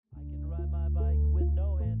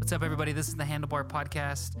What's up, everybody? This is the Handlebar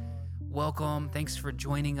Podcast. Welcome. Thanks for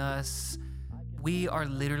joining us. We are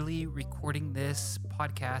literally recording this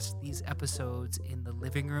podcast, these episodes, in the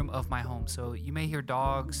living room of my home. So you may hear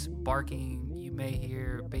dogs barking, you may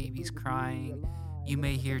hear babies crying, you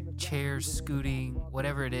may hear chairs scooting,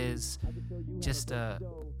 whatever it is. Just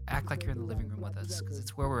act like you're in the living room with us because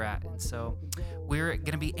it's where we're at. And so we're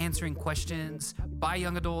going to be answering questions by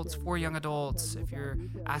young adults, for young adults. If you're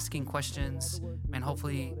asking questions, man,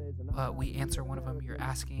 hopefully we answer one of them you're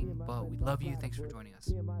asking. But we love you. Thanks for joining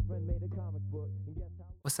us.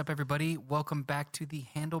 What's up, everybody? Welcome back to the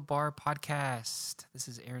Handlebar Podcast. This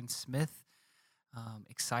is Aaron Smith.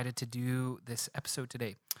 Excited to do this episode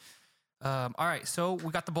today. All right, so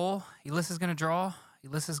we got the bowl. Alyssa's going to draw.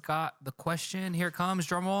 Alyssa's got the question. Here it comes.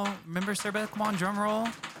 Drum roll. Remember, Sir Beth? Come on, drum roll.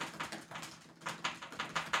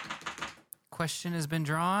 Question has been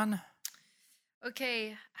drawn.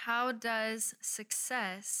 Okay, how does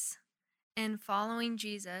success and following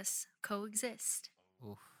Jesus coexist?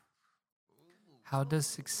 Oof. How does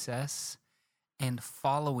success and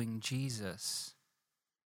following Jesus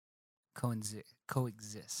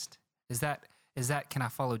coexist? Is that can I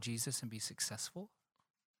follow Jesus and be successful?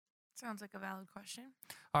 Sounds like a valid question.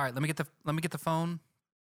 All right, let me get the phone.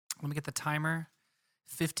 Let me get the timer.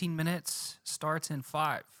 15 minutes starts in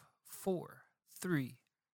 5, 4, 3,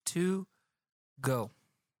 2, go.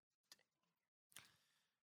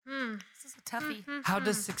 This is a toughie. How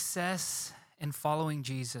does success and following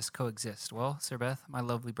Jesus coexist? Well, Sir Beth, my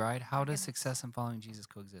lovely bride, how does success and following Jesus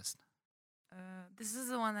coexist? This is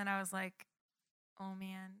the one that I was like, oh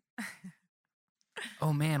man.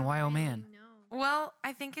 Oh man, why oh man? No. Well,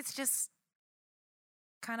 I think it's just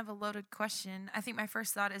kind of a loaded question. I think my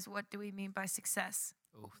first thought is, what do we mean by success?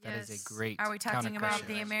 Oh, that is Yes. a great Are we talking about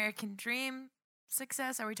counter-question. the American dream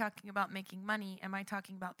success? Are we talking about making money? Am I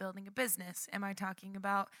talking about building a business? Am I talking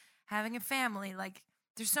about having a family? Like,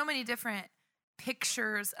 there's so many different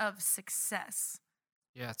pictures of success.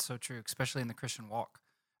 Yeah, it's so true, especially in the Christian walk.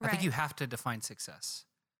 I think Right. you have to define success.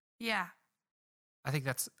 Yeah. I think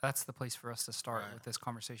that's the place for us to start Right. with this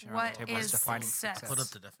conversation around What the table. is Defining success? success. Put up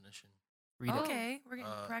the definition. Read it. Okay, we're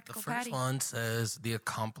getting The practical, first Patty. one says the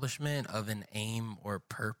accomplishment of an aim or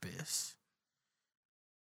purpose.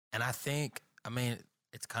 And I think,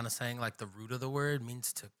 it's kind of saying like the root of the word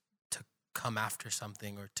means to come after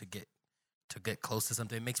something or to get close to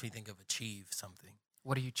something. It makes me think of achieve something.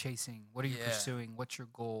 What are you chasing? What are you Yeah. pursuing? What's your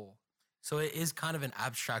goal? So it is kind of an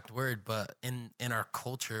abstract word, but in our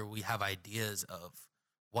culture, we have ideas of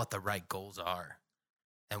what the right goals are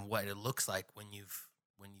and what it looks like when you've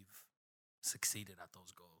succeeded at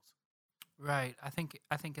those goals. Right. I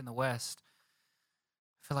think in the West,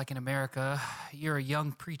 I feel like in America, you're a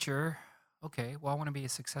young preacher. Okay, well, I want to be a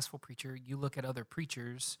successful preacher. You look at other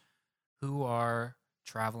preachers who are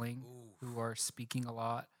traveling, who are speaking a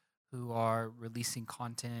lot, who are releasing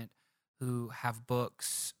content, who have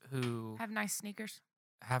books, who Have nice sneakers.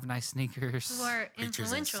 have nice sneakers, Who are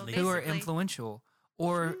Preachers and influential, sneakers. who are basically. influential.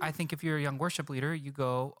 Or I think if you're a young worship leader, you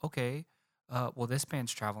go, okay, well, this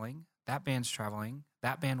band's traveling, that band's traveling,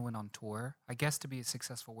 that band went on tour. I guess to be a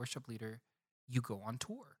successful worship leader, you go on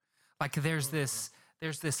tour. Like there's this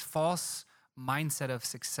false mindset of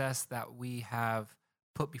success that we have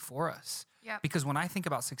put before us. Yep. Because when I think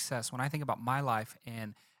about success, when I think about my life,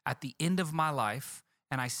 and at the end of my life,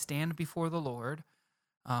 and I stand before the Lord,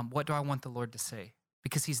 what do I want the Lord to say?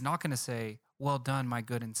 Because He's not going to say, "Well done, my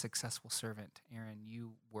good and successful servant, Aaron.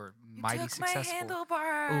 You were mighty took successful." my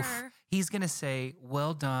handlebar. Oof. He's going to say,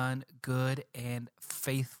 "Well done, good and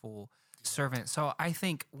faithful servant." So I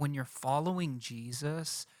think when you're following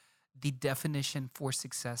Jesus, the definition for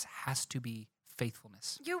success has to be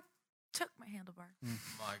faithfulness. You took my handlebar.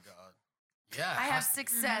 My God. Yeah. I have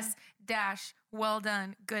success dash well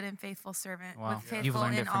done good and faithful servant Wow. with Yeah. You've faithful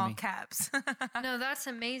learned in it from all me. caps. No, that's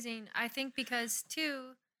amazing. I think because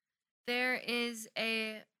too, there is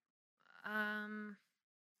a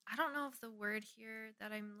I don't know if the word here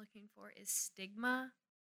that I'm looking for is stigma.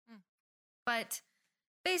 But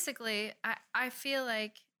basically, I feel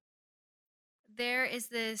like there is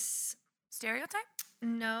this Stereotype?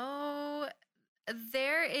 no,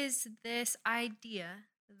 there is this idea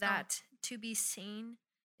that to be seen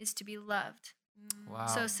is to be loved. Wow.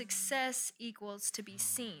 So success equals to be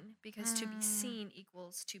seen because to be seen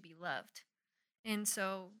equals to be loved. And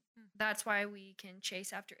so that's why we can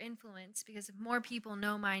chase after influence, because if more people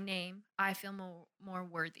know my name, I feel more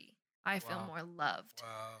worthy. I feel Wow. more loved.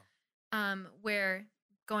 Wow. Where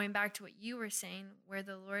going back to what you were saying, where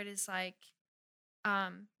the Lord is like,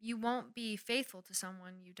 you won't be faithful to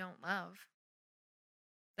someone you don't love.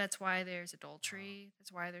 That's why there's adultery.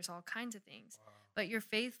 That's why there's all kinds of things. But you're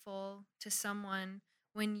faithful to someone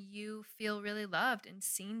when you feel really loved and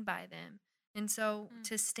seen by them. And so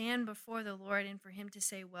to stand before the Lord and for him to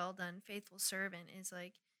say, well done, faithful servant, is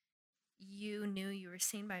like, you knew you were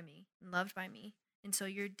seen by me and loved by me. And so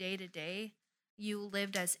your day to day, you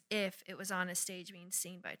lived as if it was on a stage being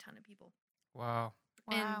seen by a ton of people. Wow.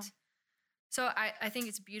 Wow. And so I think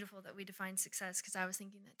it's beautiful that we define success, because I was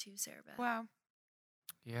thinking that too, Sarah Beth. Wow.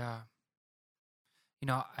 Yeah.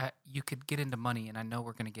 You could get into money, and I know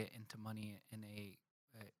we're going to get into money in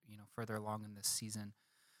further along in this season.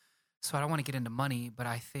 So I don't want to get into money, but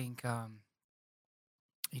I think, I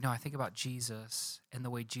think about Jesus and the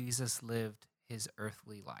way Jesus lived his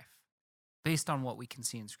earthly life based on what we can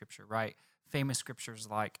see in Scripture, right? Famous scriptures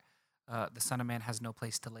like the Son of Man has no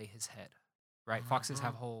place to lay his head, right? Foxes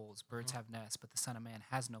have holes, birds have nests, but the Son of Man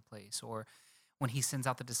has no place. Or when he sends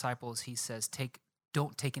out the disciples, he says,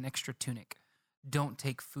 don't take an extra tunic. Don't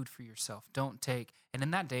take food for yourself. And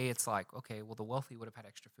in that day, it's like, okay, well, the wealthy would have had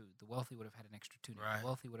extra food. The wealthy would have had an extra tunic. Right. The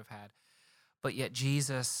wealthy would have had, but yet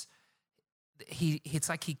Jesus, it's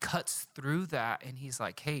like he cuts through that, and he's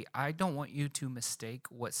like, hey, I don't want you to mistake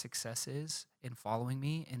what success is in following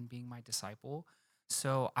me and being my disciple.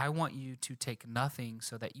 So I want you to take nothing,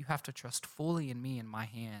 so that you have to trust fully in me, in my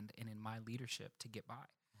hand, and in my leadership to get by.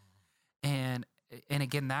 And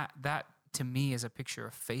again, that to me is a picture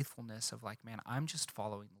of faithfulness, of like, man, I'm just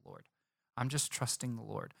following the Lord. I'm just trusting the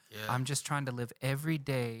Lord. Yeah. I'm just trying to live every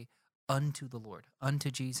day unto the Lord, unto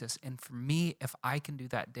Jesus. And for me, if I can do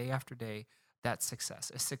that day after day, that's success.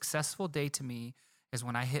 A successful day to me is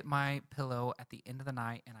when I hit my pillow at the end of the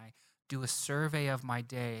night and I do a survey of my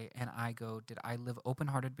day and I go, did I live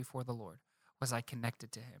open-hearted before the Lord? Was I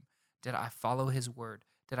connected to him? Did I follow his word?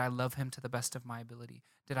 Did I love him to the best of my ability?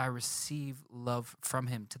 Did I receive love from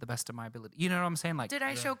him to the best of my ability? You know what I'm saying? Like, Did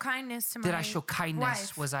I show kindness to my did I show kindness?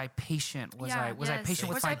 wife? Was I patient? Was Yeah, I yes. patient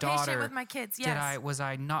with Was my I daughter? patient with my kids? Yes. Was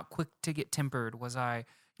I not quick to get tempered? Was I,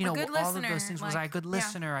 A good all of listener, those things? Was I a like, good yeah.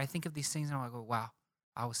 listener? I think of these things and I go, wow,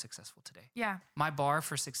 I was successful today. Yeah. My bar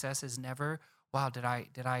for success is never, wow, did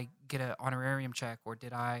I get an honorarium check, or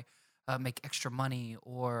did I make extra money,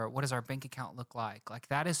 or what does our bank account look like? Like,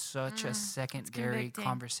 that is such a secondary convicting.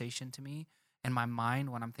 conversation to me in my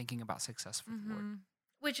mind when I'm thinking about success for the Lord.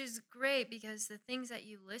 Which is great, because the things that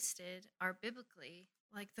you listed are biblically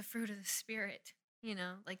like the fruit of the Spirit,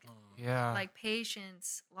 like Yeah. like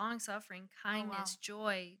patience, long suffering, kindness,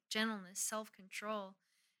 joy, gentleness, self-control.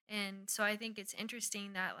 And so I think it's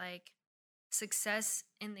interesting that like success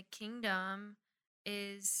in the kingdom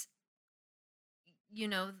is,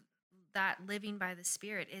 that living by the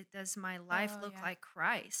Spirit. Does my life look yeah. like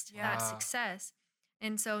Christ? Yeah. That's Wow. success.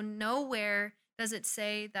 And so nowhere does it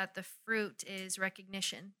say that the fruit is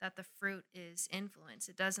recognition, that the fruit is influence.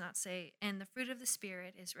 It does not say, and the fruit of the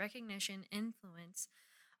Spirit is recognition, influence.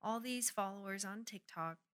 All these followers on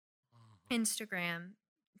TikTok, Instagram,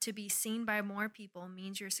 to be seen by more people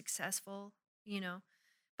means you're successful,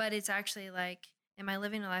 but it's actually like, am I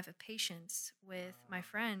living a life of patience with my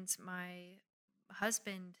friends, my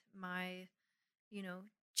husband, my,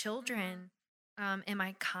 children? Am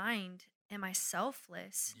I kind? Am I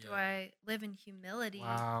selfless? Do Yeah. I live in humility?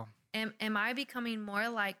 Wow. Am I becoming more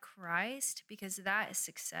like Christ? Because that is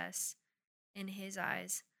success in his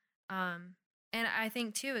eyes. And I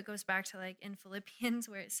think too, it goes back to like in Philippians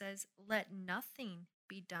where it says, let nothing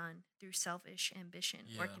be done through selfish ambition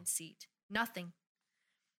or Yeah. conceit. Nothing.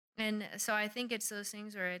 And so I think it's those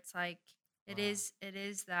things where it's like, it Wow.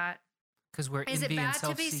 is that. Because we're Is it envy and bad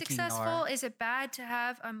to be self-seeking successful? are. Is it bad to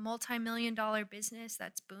have a multi-million-dollar business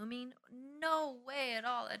that's booming? No way at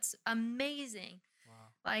all. It's amazing.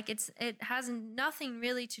 Wow. Like it has nothing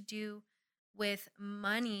really to do with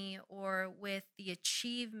money or with the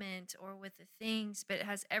achievement or with the things, but it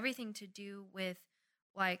has everything to do with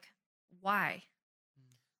like why.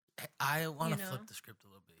 I want to You know? flip the script a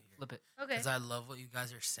little bit here. Flip it. Okay. Because I love what you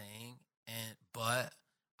guys are saying, but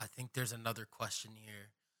I think there's another question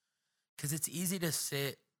here. Because it's easy to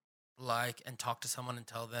sit and talk to someone and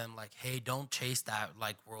tell them like, hey, don't chase that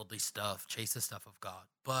like worldly stuff, chase the stuff of God.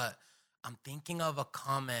 But I'm thinking of a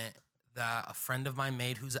comment that a friend of mine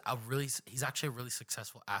made he's actually a really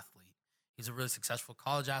successful athlete. He's a really successful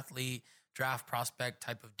college athlete, draft prospect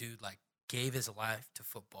type of dude, like gave his life to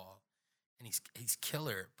football. And he's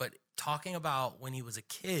killer. But talking about when he was a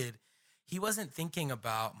kid, he wasn't thinking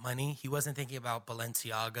about money. He wasn't thinking about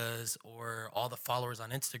Balenciagas or all the followers on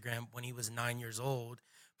Instagram when he was 9 years old,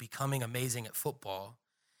 becoming amazing at football.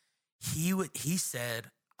 He said,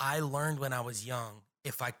 I learned when I was young,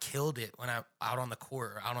 if I killed it when I out on the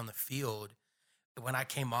court or out on the field, when I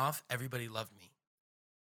came off, everybody loved me.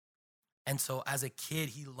 And so as a kid,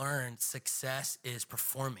 he learned success is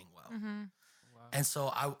performing well. Mm-hmm. Wow. And so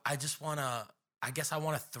I just want to, I guess I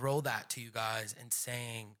want to throw that to you guys and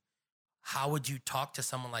saying, how would you talk to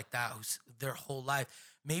someone like that who's their whole life?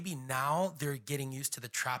 Maybe now they're getting used to the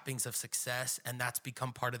trappings of success and that's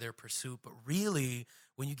become part of their pursuit. But really,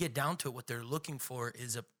 when you get down to it, what they're looking for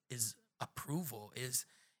is approval, is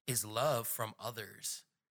love from others.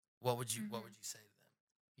 What would you say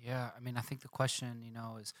to them? Yeah, I mean, I think the question,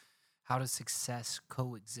 is how does success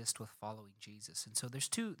coexist with following Jesus? And so there's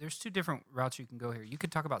two different routes you can go here. You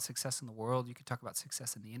could talk about success in the world. You could talk about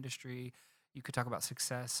success in the industry. You could talk about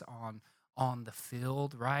success on the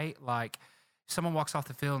field, right? Like someone walks off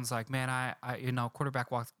the field and is like, man, I quarterback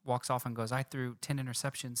walks off and goes, I threw 10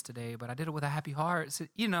 interceptions today, but I did it with a happy heart. So,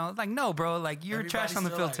 like, no, bro, like you're trash on the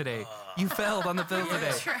field today. You failed on the field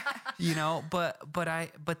today.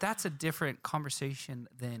 But that's a different conversation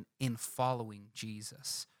than in following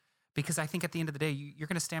Jesus. Because I think at the end of the day, you're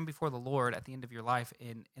going to stand before the Lord at the end of your life,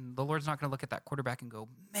 and the Lord's not going to look at that quarterback and go,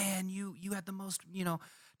 man, you had the most,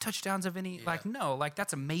 touchdowns of any. Yeah. Like, no, like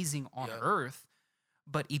that's amazing on earth.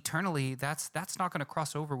 But eternally, that's not going to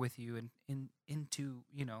cross over with you into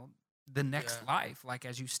the next life. Like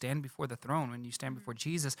as you stand before the throne, when you stand before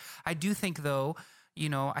Jesus. I do think though,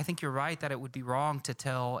 I think you're right that it would be wrong to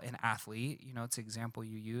tell an athlete, it's an example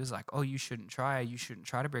you use, like, oh, you shouldn't try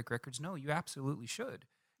to break records. No, you absolutely should.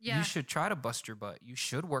 Yeah. You should try to bust your butt. You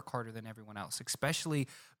should work harder than everyone else, especially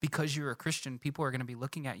because you're a Christian. People are going to be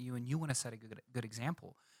looking at you and you want to set a good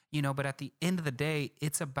example. But at the end of the day,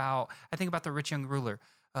 I think about the rich young ruler.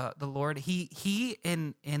 The Lord, he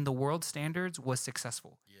in the world standards was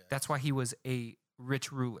successful. Yes. That's why he was a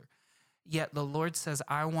rich ruler. Yet the Lord says,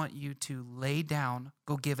 I want you to lay down,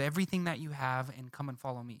 go give everything that you have and come and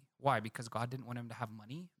follow me. Why? Because God didn't want him to have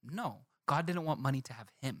money? No, God didn't want money to have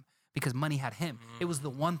him because money had him. It was the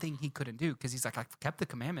one thing he couldn't do because he's like, I've kept the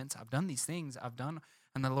commandments. I've done these things.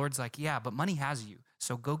 And the Lord's like, yeah, but money has you.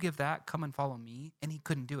 So go give that, come and follow me. And he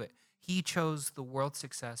couldn't do it. He chose the world's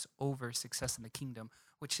success over success in the kingdom,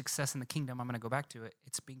 which success in the kingdom, I'm going to go back to it.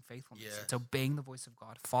 It's being faithfulness. Yes. It's obeying the voice of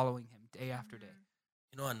God, following him day after day.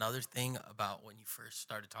 Another thing about when you first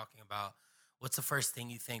started talking about what's the first thing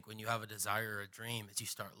you think when you have a desire or a dream is you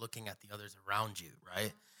start looking at the others around you,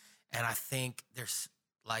 right? And I think there's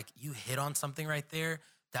like you hit on something right there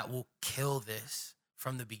that will kill this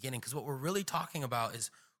from the beginning. Because what we're really talking about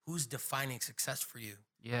is who's defining success for you.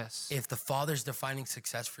 Yes. If the Father's defining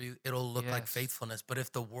success for you, it'll look like Yes. faithfulness. But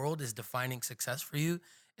if the world is defining success for you,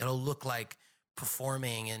 it'll look like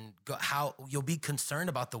performing and how you'll be concerned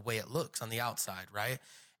about the way it looks on the outside, right?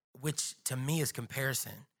 Which to me is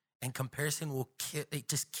comparison. And comparison it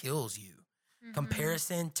just kills you.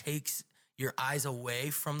 Comparison takes your eyes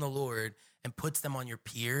away from the Lord and puts them on your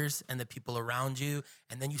peers and the people around you.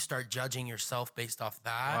 And then you start judging yourself based off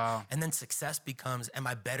that. Wow. And then success becomes, am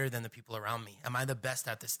I better than the people around me? Am I the best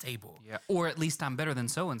at this table? Yeah. Or at least I'm better than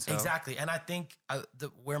so-and-so. Exactly. And I think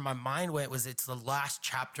where my mind went was it's the last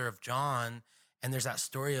chapter of John. And there's that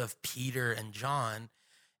story of Peter and John.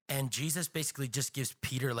 And Jesus basically just gives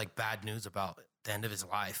Peter like bad news about the end of his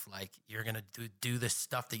life. Like you're going to do this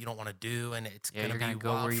stuff that you don't want to do. And it's going to be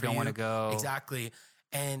go wild where you for don't want to go. Exactly.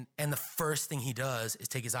 And the first thing he does is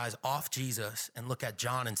take his eyes off Jesus and look at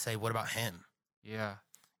John and say, what about him? Yeah.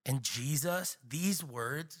 And Jesus, these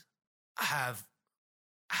words have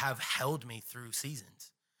held me through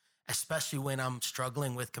seasons, especially when I'm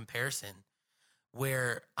struggling with comparison,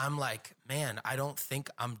 where I'm like, man, I don't think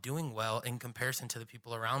I'm doing well in comparison to the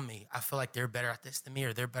people around me. I feel like they're better at this than me,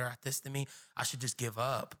 or they're better at this than me. I should just give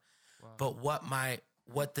up. Wow. But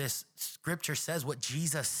what this scripture says, what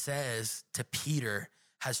Jesus says to Peter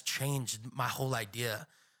has changed my whole idea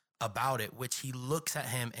about it, which he looks at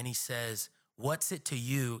him and he says, what's it to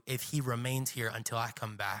you if he remains here until I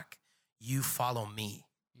come back? You follow me.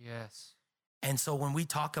 Yes. And so when we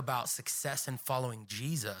talk about success and following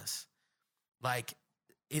Jesus, like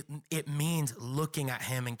it means looking at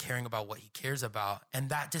him and caring about what he cares about. And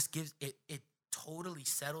that just gives it totally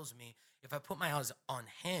settles me. If I put my eyes on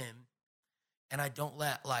him and I don't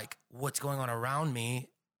let like what's going on around me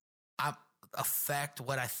affect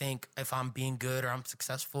what I think if I'm being good or I'm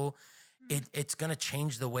successful, it's going to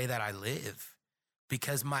change the way that I live,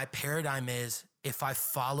 because my paradigm is if I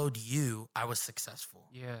followed you, I was successful.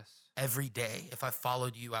 Yes. Every day, if I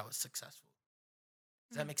followed you, I was successful.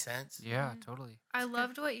 Does that make sense? Yeah, Mhm. totally. I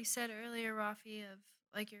loved what you said earlier, Rafi, of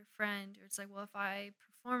like your friend, or it's like, well, if I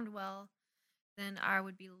performed well, then I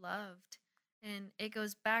would be loved. And it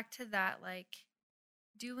goes back to that, like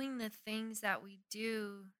doing the things that we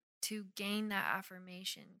do to gain that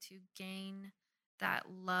affirmation, to gain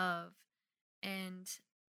that love. And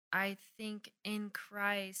I think in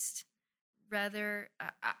Christ, rather,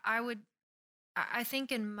 I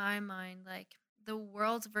think in my mind, like the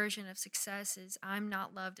world's version of success is I'm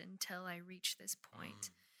not loved until I reach this point.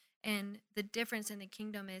 And the difference in the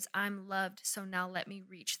kingdom is I'm loved, so now let me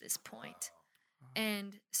reach this point.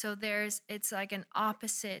 And so it's like an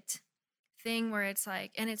opposite thing where it's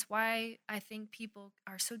like, and it's why I think people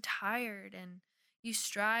are so tired, and you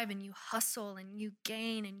strive and you hustle and you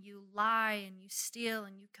gain and you lie and you steal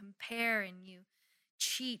and you compare and you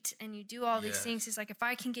cheat and you do all these things. It's like, if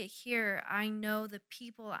I can get here, I know the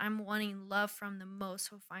people I'm wanting love from the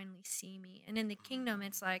most will finally see me. And in the kingdom,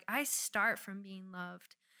 it's like I start from being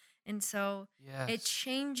loved. And so it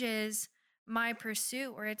changes my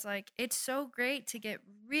pursuit, where it's like, it's so great to get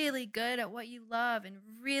really good at what you love and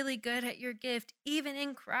really good at your gift, even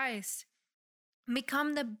in Christ.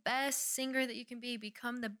 Become the best singer that you can be,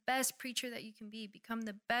 become the best preacher that you can be, become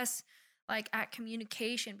the best like at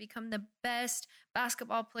communication, become the best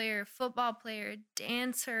basketball player, football player,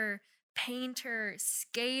 dancer, painter,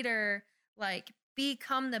 skater, like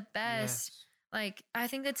become the best. Yes. Like, I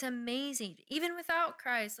think that's amazing. Even without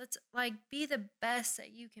Christ, let's like be the best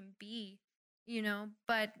that you can be, you know?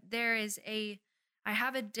 But I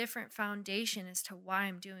have a different foundation as to why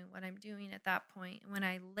I'm doing what I'm doing at that point. When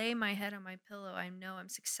I lay my head on my pillow, I know I'm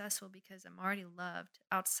successful because I'm already loved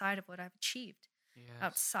outside of what I've achieved,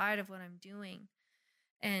 outside of what I'm doing.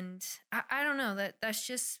 And I don't know, that's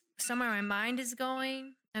just somewhere my mind is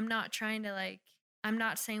going. I'm not trying to I'm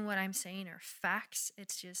not saying what I'm saying are facts.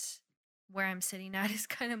 It's just where I'm sitting at is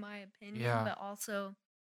kind of my opinion, but also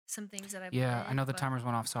some things that I've lived, I know the timers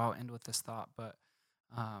went off, so I'll end with this thought. But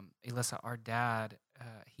Alyssa, our dad,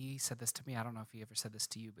 he said this to me. I don't know if he ever said this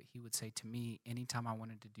to you, but he would say to me, anytime I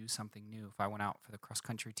wanted to do something new, if I went out for the cross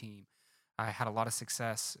country team, I had a lot of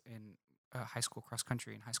success in high school cross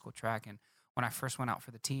country and high school track. And when I first went out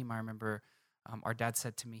for the team, I remember our dad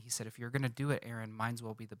said to me, he said, if you're going to do it, Aaron, might as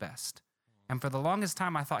well be the best. And for the longest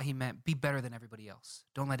time, I thought he meant be better than everybody else.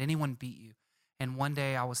 Don't let anyone beat you. And one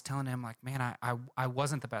day I was telling him, like, man, I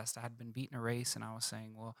wasn't the best. I had been beaten a race, and I was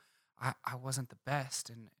saying, well, I wasn't the best.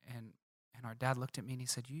 And our dad looked at me and he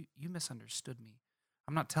said, you misunderstood me.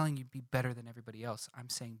 I'm not telling you be better than everybody else. I'm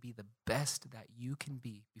saying be the best that you can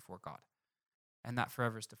be before God. And that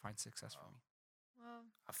forever has defined success for me. Well,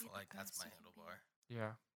 I feel like that's my handlebar.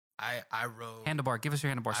 Yeah. I wrote handlebar. Give us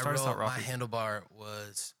your handlebar. Start us out, Rafi. My handlebar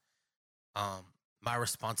was my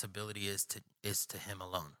responsibility is to him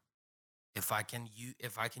alone. If I can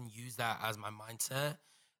use that as my mindset,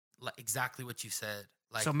 like exactly what you said.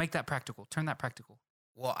 Like, so make that practical. Turn that practical.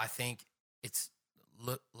 Well, I think it's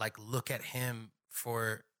look at him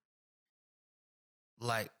for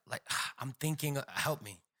like I'm thinking. Help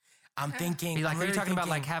me. I'm thinking. Be like, are you talking about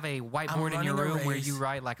like have a whiteboard in your room where you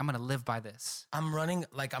write like I'm gonna live by this? I'm running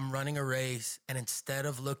a race, and instead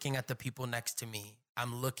of looking at the people next to me,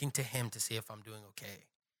 I'm looking to him to see if I'm doing okay.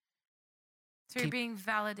 So you're being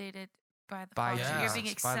validated by the Father. Yes, you're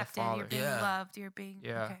being accepted. You're being loved. You're being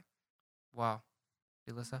okay. Wow,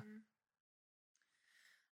 Alyssa.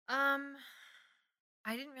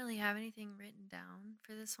 I didn't really have anything written down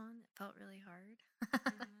for this one. It felt really hard.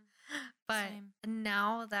 But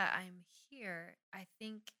now that I'm here, I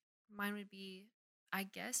think mine would be, I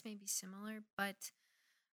guess, maybe similar, but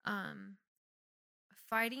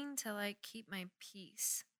fighting to like keep my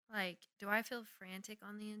peace. Like, do I feel frantic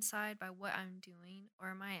on the inside by what I'm doing, or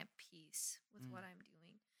am I at peace with what I'm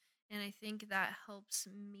doing? And I think that helps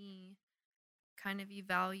me kind of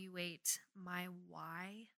evaluate my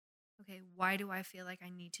why. Okay, why do I feel like I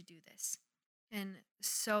need to do this? And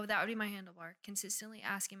so that would be my handlebar, consistently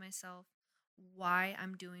asking myself why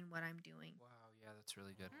I'm doing what I'm doing. Wow, yeah, that's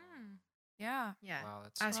really good. Yeah. Wow,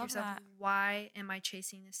 that's ask yourself, that. why am I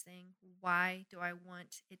chasing this thing? Why do I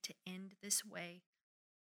want it to end this way?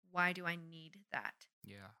 Why do I need that?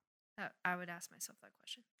 Yeah. I would ask myself that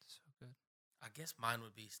question. So good. I guess mine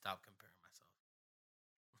would be stop comparing myself.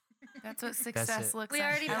 That's what success looks We like.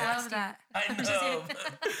 already I passed love you. that. I know.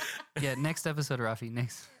 Yeah, next episode, Rafi.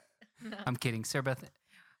 Next. No. I'm kidding. Sarah Beth.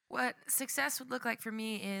 What success would look like for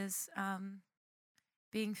me is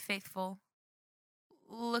being faithful,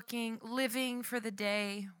 living for the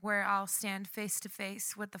day where I'll stand face to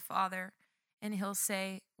face with the Father and he'll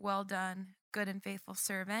say, well done, good and faithful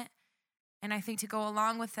servant. And I think to go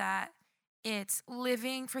along with that, it's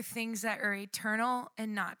living for things that are eternal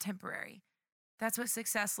and not temporary. That's what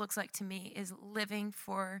success looks like to me, is living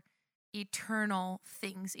for eternal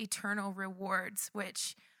things, eternal rewards,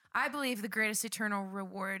 which I believe the greatest eternal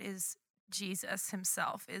reward is Jesus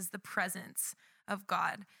himself, is the presence of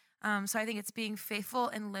God. So I think it's being faithful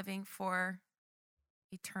and living for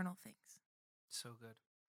eternal things. So good.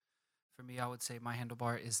 For me, I would say my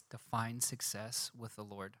handlebar is define success with the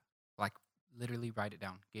Lord. Like literally write it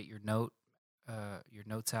down. Get your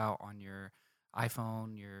notes out on your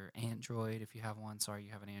iPhone, your Android, if you have one. Sorry,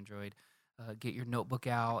 you have an Android. Get your notebook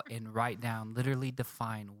out and write down. Literally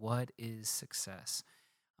define what is success,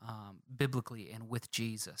 biblically and with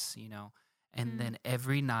Jesus. And then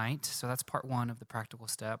every night. So that's part one of the practical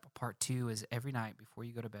step. Part two is every night before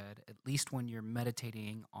you go to bed, at least when you're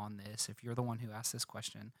meditating on this. If you're the one who asked this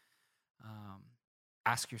question,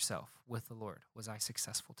 ask yourself with the Lord, was I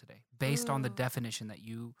successful today? Based on the Ooh. definition that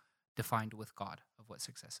you defined with God of what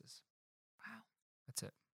success is. Wow. That's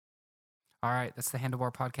it. All right. That's the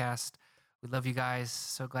Handlebar Podcast. We love you guys.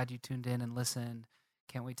 So glad you tuned in and listened.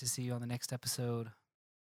 Can't wait to see you on the next episode.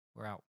 We're out.